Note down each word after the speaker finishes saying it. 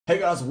Hey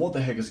guys, what the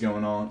heck is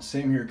going on?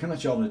 Sam here, coming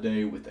at y'all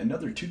today with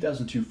another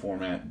 2002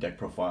 format deck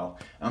profile.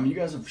 You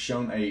guys have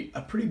shown a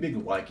pretty big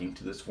liking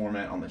to this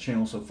format on the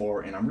channel so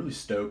far, and I'm really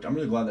stoked. I'm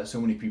really glad that so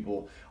many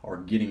people are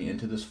getting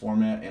into this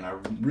format, and I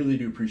really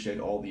do appreciate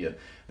all the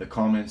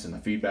comments and the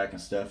feedback and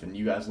stuff, and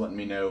you guys letting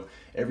me know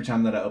every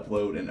time that I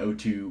upload an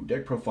O2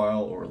 deck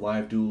profile or a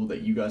live duel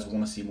that you guys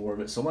want to see more of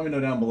it. So let me know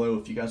down below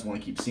if you guys want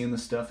to keep seeing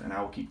this stuff, and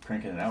I will keep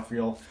cranking it out for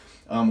y'all.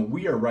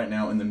 We are right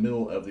now in the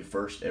middle of the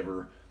first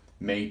ever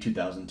May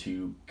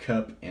 2002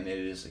 Cup, and it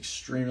is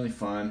extremely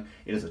fun.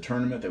 It is a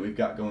tournament that we've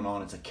got going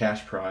on. It's a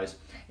cash prize,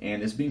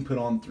 and it's being put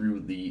on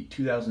through the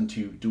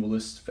 2002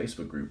 Duelists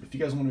Facebook group. If you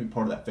guys want to be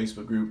part of that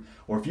Facebook group,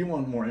 or if you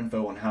want more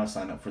info on how to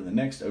sign up for the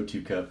next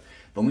O2 Cup,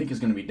 the link is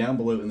going to be down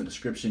below in the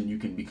description. You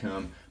can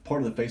become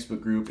part of the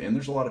Facebook group, and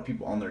there's a lot of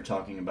people on there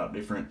talking about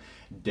different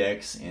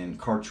decks and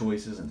card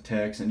choices and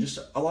techs, and just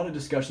a lot of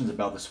discussions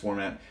about this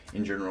format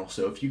in general.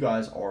 So if you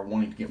guys are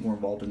wanting to get more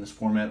involved in this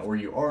format, or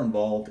you are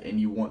involved and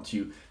you want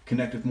to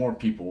connect with more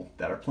people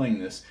that are playing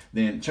this,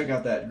 then check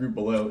out that group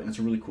below, and it's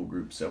a really cool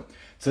group. So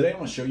today I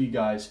want to show you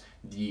guys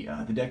the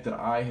deck that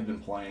I have been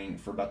playing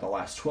for about the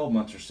last 12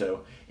 months or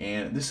so,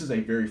 and this is a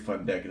very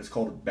fun deck. It is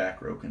called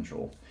Back Row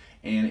Control.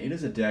 And it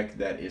is a deck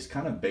that is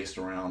kind of based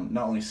around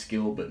not only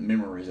skill but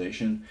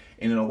memorization,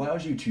 and it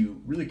allows you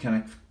to really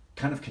kind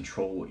of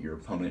control what your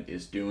opponent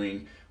is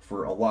doing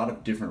for a lot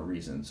of different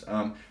reasons.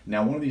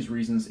 Now, one of these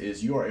reasons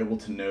is you are able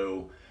to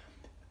know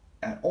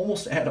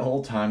almost at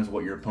all times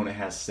what your opponent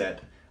has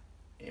set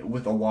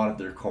with a lot of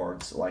their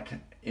cards,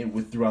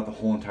 throughout the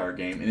whole entire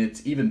game, and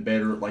it's even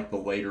better like the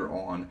later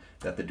on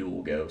that the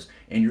duel goes.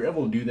 And you're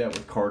able to do that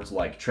with cards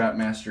like Trap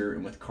Master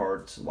and with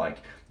cards like,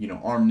 you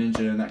know, Arm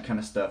Ninja and that kind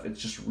of stuff.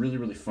 It's just really,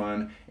 really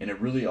fun, and it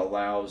really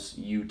allows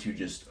you to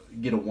just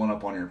get a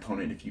one-up on your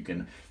opponent if you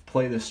can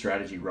play this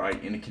strategy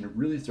right, and it can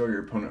really throw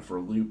your opponent for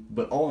a loop.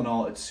 But all in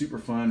all, it's super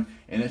fun,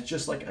 and it's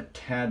just like a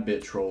tad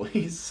bit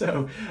trolly.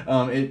 So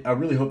I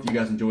really hope that you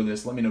guys enjoy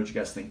this. Let me know what you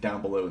guys think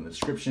down below in the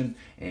description,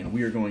 and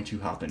we are going to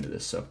hop into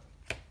this. So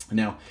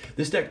now,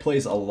 this deck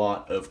plays a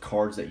lot of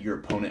cards that your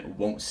opponent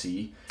won't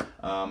see,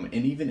 and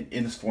even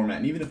in this format,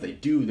 and even if they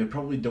do, they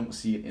probably don't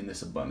see it in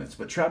this abundance.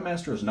 But Trap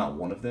Master is not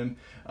one of them,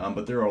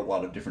 but there are a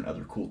lot of different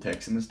other cool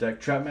techs in this deck.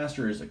 Trap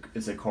Master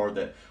is a card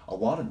that a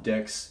lot of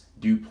decks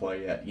do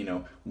play at, you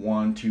know,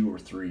 1, 2, or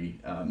 3.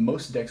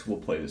 Most decks will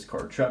play this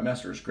card. Trap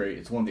Master is great.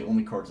 It's one of the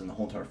only cards in the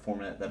whole entire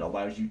format that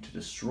allows you to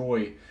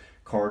destroy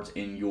cards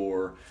in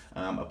your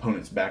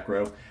opponent's back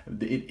row.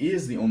 It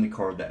is the only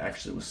card that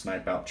actually will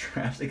snipe out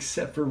traps,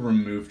 except for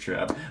Remove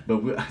Trap,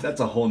 but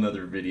that's a whole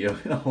nother video,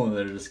 a whole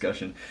nother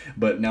discussion.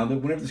 But now,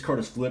 whenever this card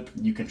is flipped,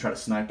 you can try to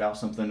snipe out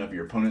something of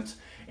your opponent's,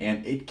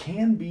 and it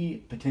can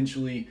be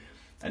potentially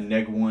a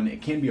 -1,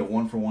 it can be a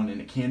 1-for-1,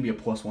 and it can be a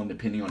 +1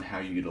 depending on how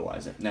you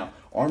utilize it. Now,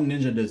 Arm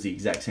Ninja does the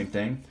exact same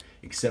thing,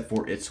 except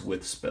for it's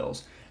with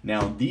spells.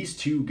 Now, these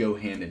two go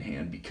hand in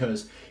hand,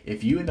 because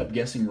if you end up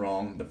guessing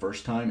wrong the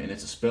first time and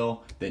it's a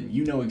spell, then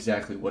you know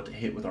exactly what to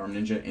hit with Arm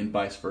Ninja, and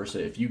vice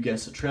versa. If you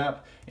guess a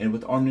trap and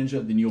with Arm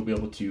Ninja, then you'll be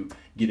able to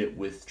get it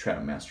with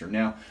Trap Master.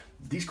 Now,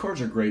 these cards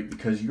are great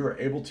because you're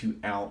able to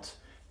out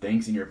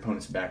things in your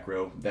opponent's back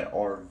row that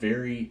are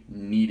very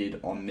needed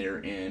on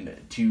their end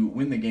to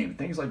win the game.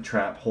 Things like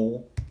Trap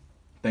Hole,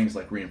 things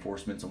like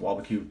Reinforcements and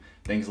Wabakoo,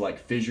 things like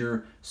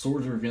Fissure,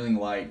 Swords of Revealing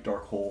Light,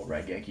 Dark Hole,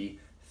 Raigeki,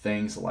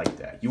 things like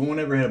that. You won't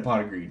ever hit a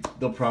Pot of Greed.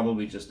 They'll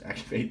probably just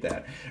activate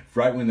that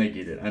right when they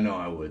get it. I know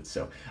I would.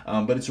 So,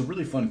 but it's a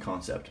really fun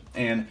concept.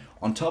 And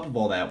on top of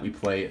all that, we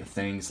play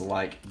things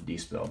like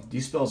Dispel.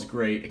 Dispel is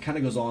great. It kind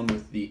of goes on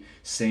with the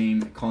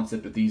same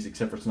concept of these,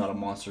 except for it's not a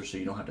monster, so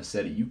you don't have to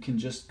set it. You can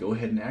just go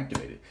ahead and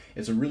activate it.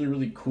 It's a really,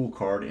 really cool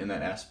card in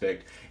that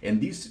aspect.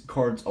 And these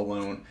cards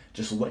alone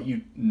just let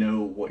you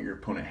know what your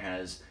opponent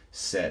has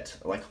set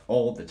like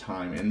all the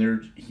time, and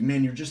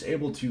you're just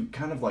able to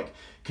kind of like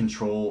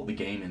control the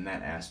game in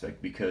that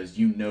aspect, because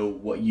you know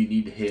what you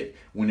need to hit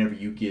whenever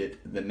you get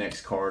the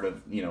next card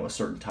of, you know, a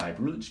certain type.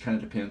 It really just kind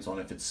of depends on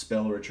if it's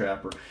spell or a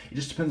trap, or it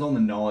just depends on the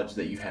knowledge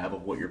that you have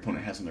of what your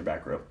opponent has in their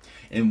back row.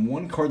 And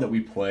one card that we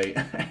play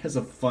as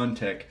a fun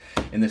tech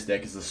in this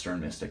deck is the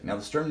Stern Mystic. Now,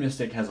 the Stern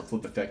Mystic has a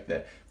flip effect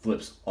that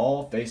flips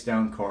all face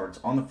down cards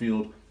on the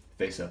field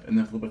face up, and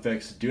the flip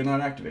effects do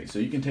not activate, so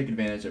you can take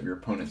advantage of your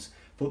opponent's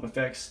flip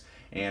effects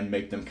and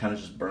make them kind of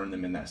just burn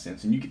them in that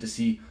sense, and you get to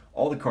see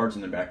all the cards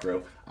in the back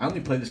row. I only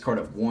play this card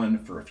at 1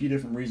 for a few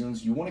different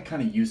reasons. You want to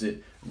kind of use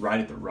it right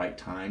at the right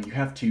time. You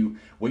have to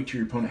wait till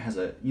your opponent has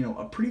a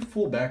pretty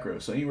full back row,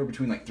 so anywhere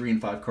between like 3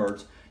 and 5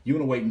 cards. You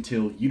want to wait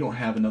until you don't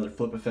have another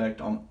flip effect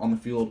on the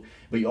field,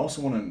 but you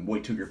also want to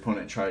wait till your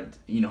opponent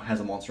has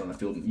a monster on the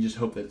field, and you just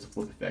hope that it's a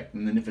flip effect.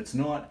 And then if it's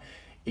not,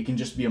 it can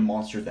just be a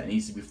monster that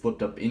needs to be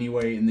flipped up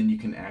anyway, and then you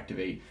can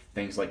activate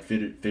things like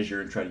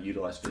Fissure and try to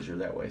utilize Fissure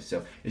that way.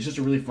 So it's just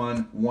a really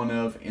fun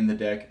one-of in the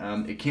deck.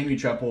 It can be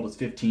Trap Hold. It's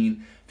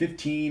 15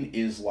 15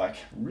 is like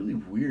really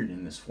weird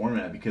in this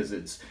format because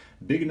it's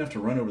big enough to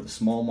run over the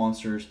small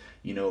monsters,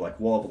 you know, like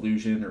Wall of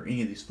Illusion or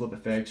any of these flip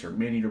effects or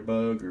Maneater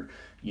Bug or,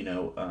 you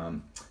know,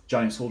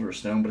 Giant Soldier of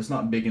Stone, but it's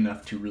not big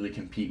enough to really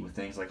compete with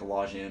things like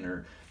Elijah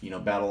or, you know,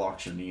 Battle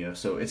Ox or Neo.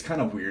 So it's kind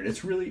of weird.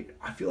 It's really,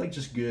 I feel like,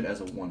 just good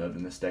as a one-of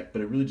in this deck,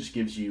 but it really just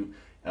gives you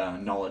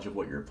knowledge of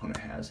what your opponent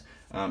has.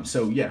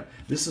 So yeah,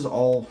 this is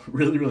all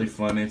really, really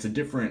fun. And it's a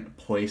different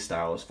play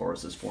style as far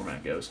as this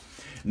format goes.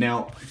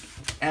 Now,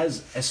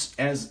 as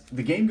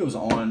the game goes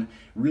on,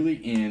 really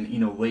in, you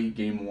know, late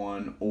game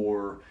 1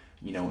 or,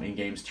 you know, in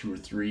games 2 or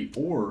 3,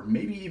 or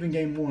maybe even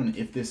game 1,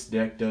 if this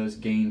deck does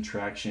gain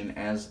traction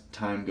as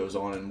time goes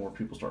on and more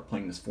people start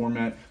playing this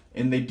format,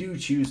 and they do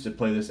choose to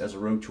play this as a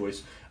rogue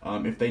choice,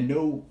 if they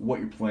know what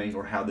you're playing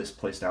or how this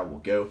playstyle will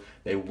go,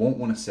 they won't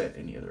want to set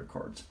any other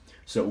cards.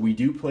 So we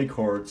do play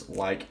cards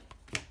like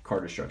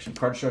Card Destruction.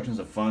 Card Destruction is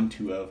a fun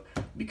 2-of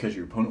because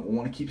your opponent will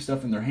want to keep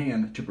stuff in their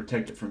hand to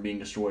protect it from being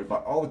destroyed by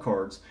all the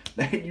cards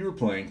that you're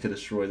playing to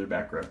destroy their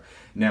back row.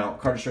 Now,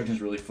 Card Destruction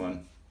is really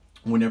fun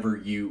whenever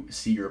you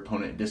see your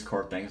opponent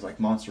discard things like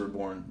Monster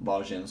Reborn,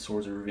 Lajin,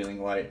 Swords of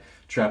Revealing Light,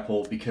 Trap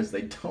Hole, because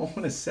they don't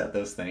want to set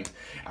those things.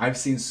 I've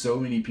seen so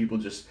many people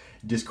just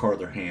discard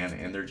their hand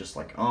and they're just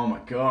like, oh my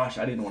gosh,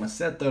 I didn't want to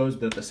set those,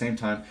 but at the same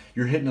time,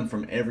 you're hitting them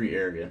from every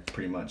area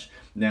pretty much.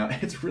 Now,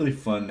 it's really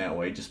fun that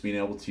way, just being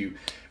able to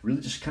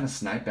really just kind of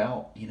snipe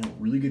out, you know,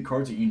 really good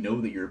cards that you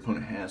know that your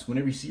opponent has.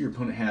 Whenever you see your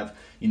opponent have,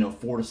 you know,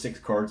 4 to 6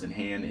 cards in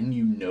hand and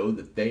you know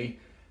that they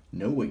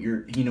know what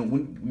you're, you know,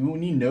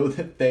 when you know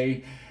that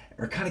they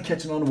are kind of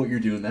catching on to what you're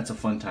doing, that's a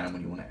fun time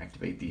when you want to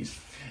activate these.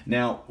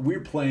 Now, we're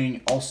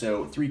playing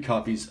also 3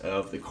 copies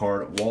of the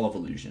card Wall of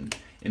Illusion.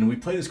 And we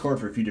play this card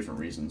for a few different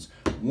reasons.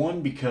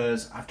 One,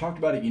 because I've talked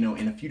about it, you know,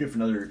 in a few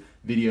different other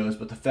videos,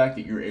 but the fact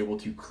that you're able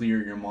to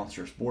clear your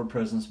monster's board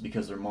presence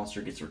because their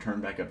monster gets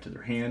returned back up to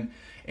their hand.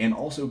 And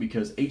also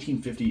because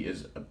 1850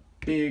 is a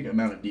big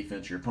amount of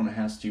defense. Your opponent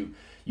has to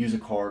use a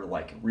card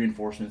like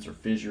Reinforcements or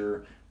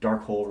Fissure,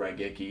 Dark Hole,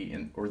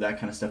 Raigeki, or that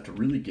kind of stuff to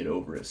really get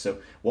over it. So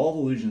Wall of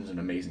Illusion is an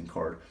amazing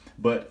card.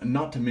 But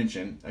not to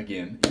mention,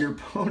 again, your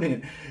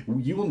opponent,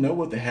 you will know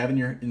what they have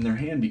in their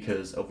hand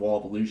because of Wall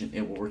of Illusion.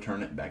 It will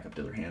return it back up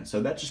to their hand.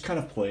 So that just kind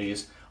of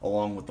plays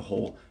along with the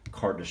whole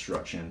card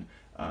destruction,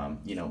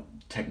 you know,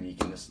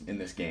 technique in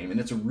this game.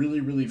 And it's a really,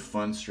 really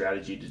fun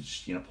strategy to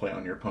just, you know, play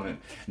on your opponent.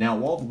 Now,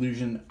 Wall of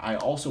Illusion, I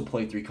also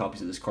play 3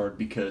 copies of this card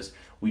because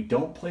we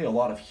don't play a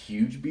lot of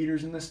huge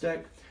beaters in this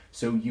deck.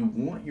 So you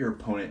want your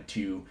opponent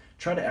to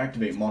try to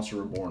activate Monster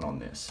Reborn on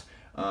this.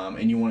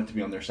 And you want it to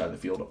be on their side of the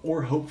field.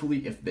 Or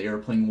hopefully if they are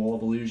playing Wall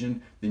of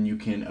Illusion, then you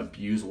can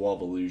abuse Wall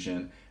of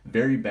Illusion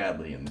very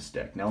badly in this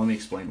deck. Now let me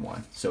explain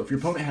why. So if your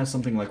opponent has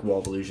something like Wall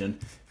of Illusion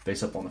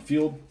face up on the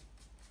field,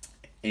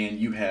 and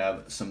you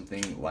have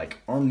something like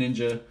Arm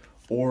Ninja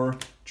or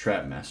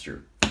Trap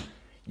Master,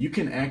 you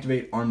can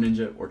activate Arm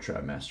Ninja or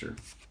Trap Master.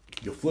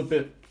 You'll flip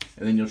it,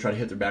 and then you'll try to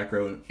hit their back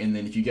row, and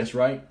then if you guess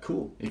right,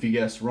 cool. If you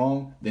guess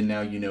wrong, then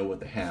now you know what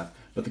they have.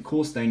 But the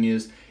coolest thing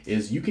is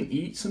you can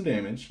eat some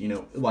damage. You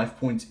know, life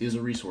points is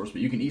a resource,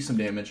 but you can eat some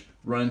damage,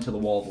 run into the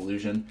Wall of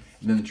Illusion,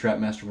 and then the Trap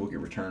Master will get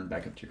returned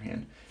back up to your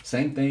hand.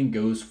 Same thing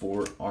goes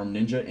for Arm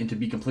Ninja, and to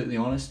be completely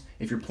honest,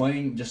 if you're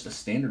playing just a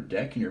standard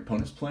deck and your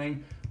opponent's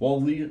playing Wall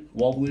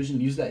of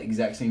Illusion, use that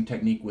exact same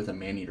technique with a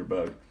Maneater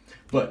Bug.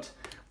 But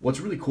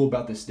what's really cool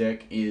about this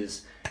deck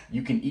is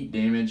you can eat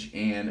damage,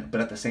 but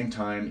at the same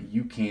time,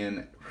 you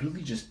can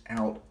really just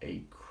out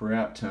a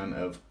crap ton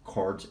of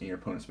cards in your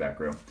opponent's back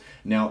row.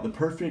 Now, the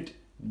perfect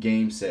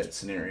game set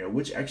scenario,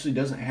 which actually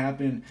doesn't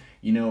happen,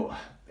 you know,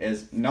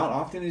 as not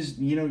often as,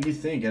 you know, you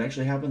think. It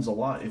actually happens a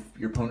lot if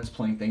your opponent's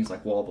playing things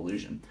like Wall of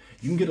Illusion.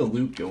 You can get a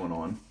loop going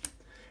on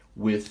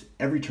with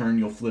every turn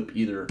you'll flip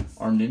either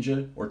Arm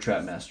Ninja or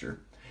Trap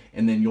Master.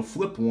 And then you'll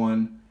flip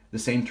one the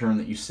same turn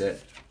that you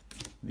set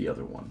the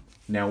other one.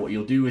 Now what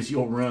you'll do is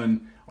you'll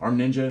run Arm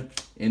Ninja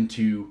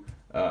into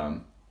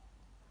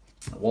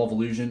Wall of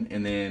Illusion,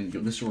 and then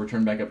this will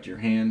return back up to your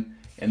hand,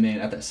 and then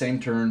at that same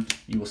turn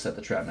you will set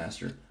the Trap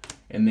Master.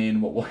 And then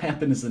what will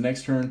happen is the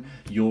next turn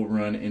you'll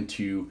run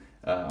into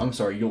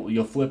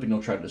you'll flip and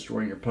you'll try to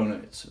destroy your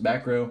opponent's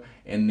back row,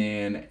 and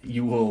then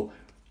you will,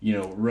 you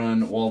know,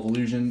 run Wall of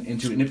Illusion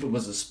into it. And if it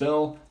was a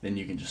spell, then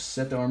you can just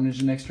set the Arm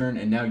Ninja next turn,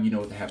 and now you know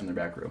what they have in their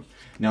back row.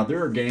 Now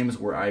there are games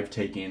where I've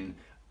taken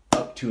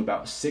up to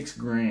about $6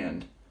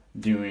 grand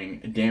doing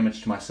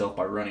damage to myself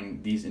by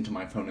running these into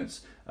my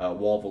opponent's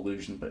Wall of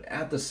Illusion, but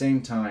at the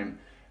same time,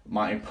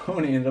 my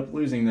opponent ended up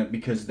losing them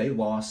because they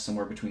lost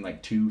somewhere between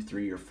like 2,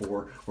 3, or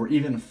 4, or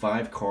even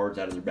 5 cards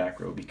out of their back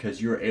row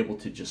because you're able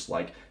to just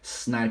like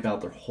snipe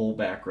out their whole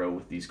back row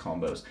with these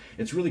combos.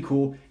 It's really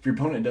cool. If your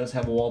opponent does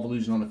have a Wall of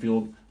Illusion on the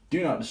field,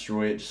 do not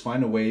destroy it. Just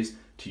find a ways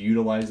to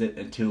utilize it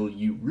until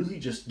you really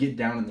just get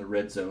down in the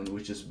red zone,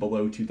 which is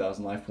below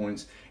 2,000 life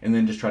points, and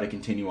then just try to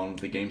continue on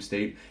with the game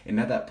state. And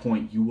at that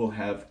point, you will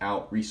have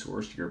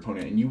out-resourced your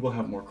opponent, and you will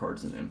have more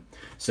cards than them.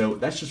 So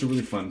that's just a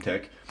really fun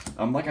tech.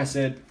 Like I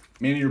said,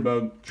 Maneater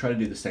Bug, try to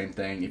do the same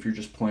thing. If you're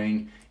just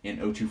playing, in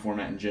O2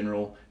 format in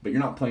general, but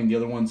you're not playing the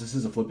other ones. This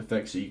is a flip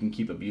effect, so you can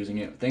keep abusing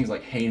it. Things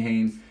like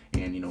Hane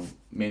and, you know,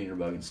 Man-Eater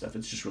Bug and stuff.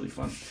 It's just really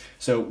fun.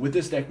 So with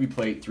this deck, we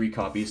played 3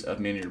 copies of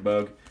Man-Eater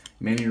Bug.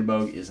 Man-Eater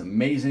Bug is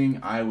amazing.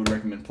 I would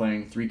recommend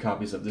playing 3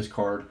 copies of this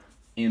card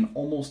in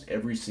almost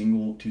every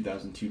single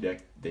 2002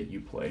 deck that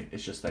you play.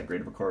 It's just that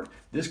great of a card.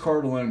 This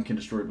card alone can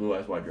destroy Blue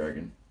Eyes White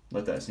Dragon.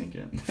 Let that sink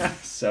in.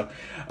 So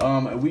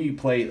we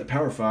play the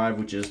Power 5,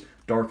 which is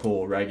Dark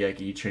Hole,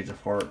 Raigeki, Change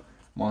of Heart,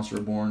 Monster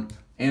Reborn,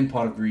 and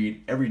Pot of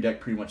Greed. Every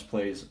deck pretty much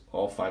plays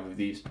all 5 of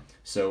these.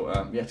 So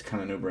yeah, it's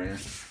kind of no-brainer.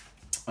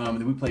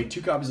 Then we play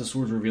 2 copies of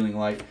Swords Revealing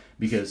Light,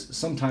 because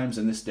sometimes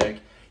in this deck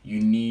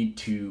you need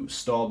to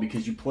stall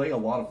because you play a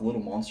lot of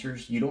little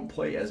monsters. You don't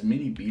play as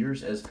many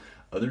beaters as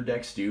other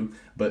decks do,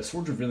 but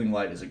Swords Revealing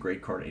Light is a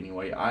great card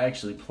anyway. I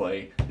actually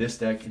play this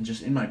deck and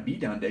just in my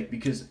beatdown deck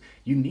because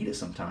you need it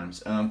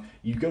sometimes.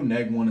 You go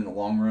 -1 in the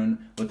long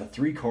run, but the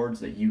 3 cards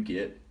that you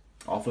get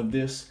off of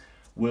this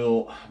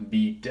will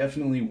be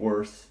definitely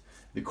worth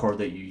the card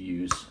that you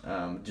use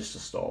just to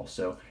stall.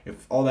 So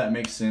if all that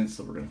makes sense,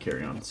 then we're going to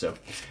carry on. So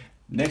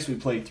next we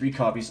play 3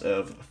 copies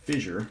of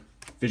Fissure.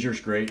 Fissure's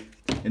great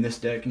in this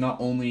deck. Not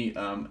only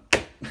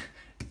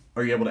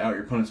are you able to out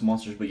your opponent's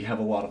monsters, but you have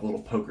a lot of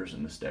little pokers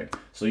in this deck.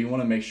 So you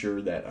want to make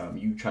sure that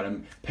you try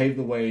to pave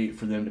the way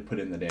for them to put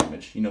in the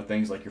damage. You know,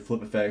 things like your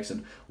flip effects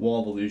and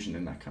Wall of Illusion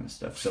and that kind of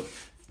stuff. So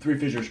 3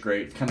 Fissure's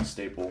great, kind of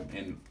staple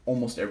in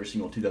almost every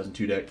single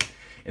 2002 deck.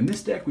 In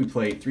this deck, we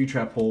play 3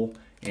 Trap Hole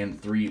and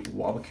 3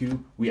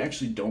 Waboku. We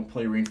actually don't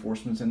play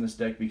reinforcements in this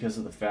deck because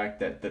of the fact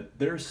that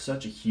there's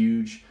such a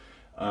huge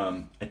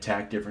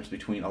attack difference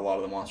between a lot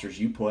of the monsters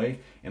you play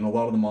and a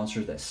lot of the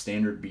monsters that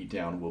Standard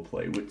Beatdown will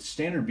play. With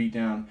Standard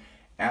Beatdown,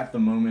 at the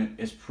moment,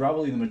 is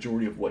probably the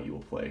majority of what you will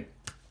play.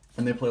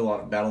 And they play a lot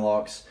of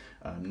Battleox,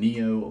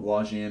 Neo,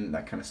 Lajin,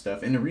 that kind of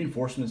stuff. And the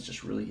reinforcements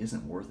just really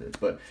isn't worth it.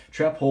 But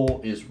Trap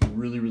Hole is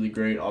really, really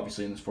great.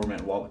 Obviously, in this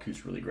format, Waboku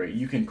is really great.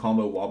 You can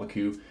combo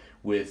Waboku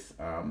with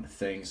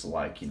things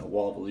like, you know,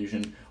 Wall of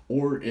Illusion,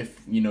 or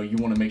if, you know, you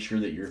want to make sure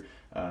that your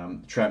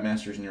Trap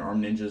Masters and your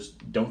Armed Ninjas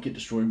don't get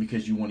destroyed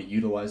because you want to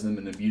utilize them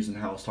and abuse them,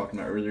 how I was talking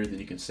about earlier, then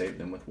you can save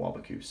them with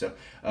Waboku. So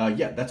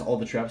yeah, that's all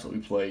the traps that we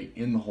play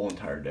in the whole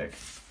entire deck.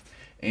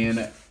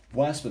 And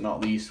last but not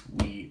least,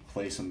 we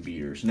play some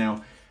beaters.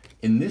 Now,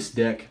 in this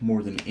deck,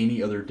 more than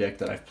any other deck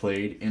that I've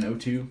played in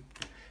O2,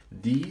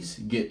 these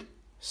get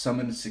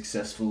summoned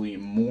successfully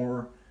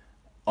more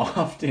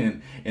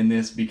often in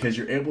this because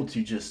you're able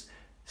to just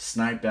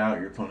snipe out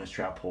your opponent's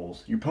trap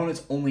holes. Your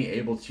opponent's only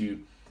able to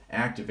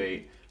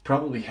activate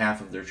probably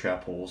half of their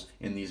trap holes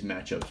in these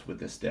matchups with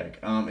this deck.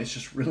 It's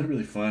just really,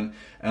 really fun.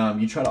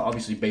 You try to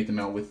obviously bait them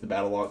out with the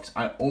Battleox.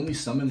 I only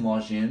summon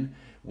Lajin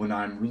when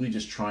I'm really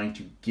just trying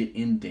to get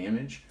in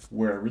damage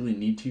where I really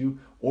need to,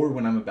 or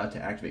when I'm about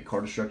to activate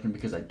Card Destruction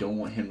because I don't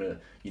want him to,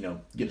 you know,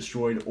 get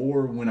destroyed,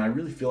 or when I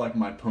really feel like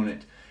my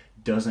opponent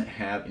doesn't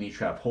have any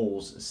trap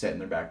holes set in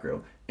their back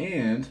row.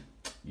 And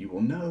you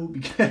will know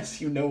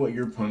because you know what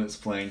your opponent's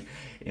playing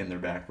in their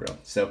back row.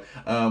 So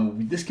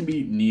this can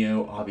be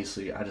Neo.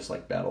 Obviously, I just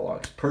like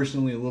Battleox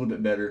personally a little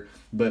bit better,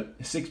 but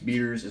 6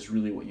 beaters is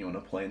really what you want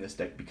to play in this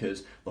deck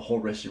because the whole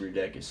rest of your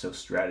deck is so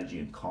strategy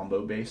and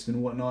combo based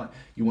and whatnot.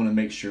 You want to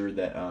make sure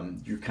that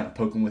you're kind of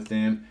poking with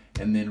them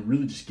and then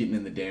really just getting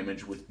in the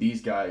damage with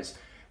these guys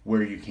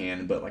where you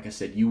can. But like I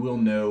said, you will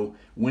know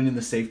when in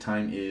the safe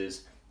time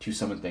is to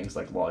summon things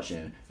like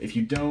Lajin. If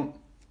you don't,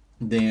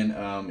 then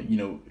you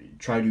know,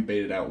 try to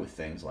bait it out with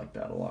things like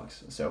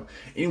Battleox. So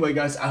anyway,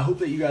 guys, I hope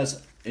that you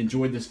guys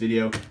enjoyed this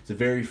video. It's a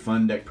very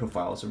fun deck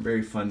profile. It's a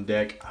very fun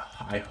deck.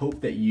 I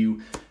hope that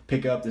you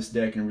pick up this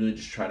deck and really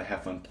just try to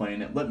have fun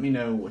playing it. Let me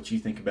know what you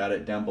think about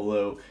it down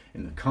below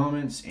in the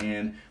comments,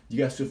 and you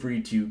guys feel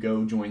free to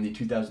go join the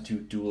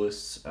 2002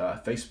 Duelists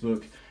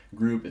Facebook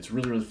group. It's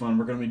really, really fun.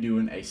 We're going to be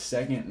doing a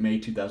second May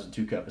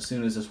 2002 Cup as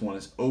soon as this one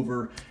is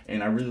over,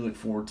 and I really look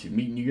forward to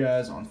meeting you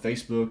guys on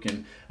Facebook,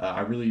 and I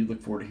really look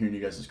forward to hearing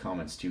you guys'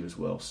 comments too as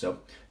well. So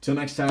till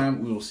next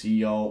time, we will see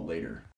y'all later.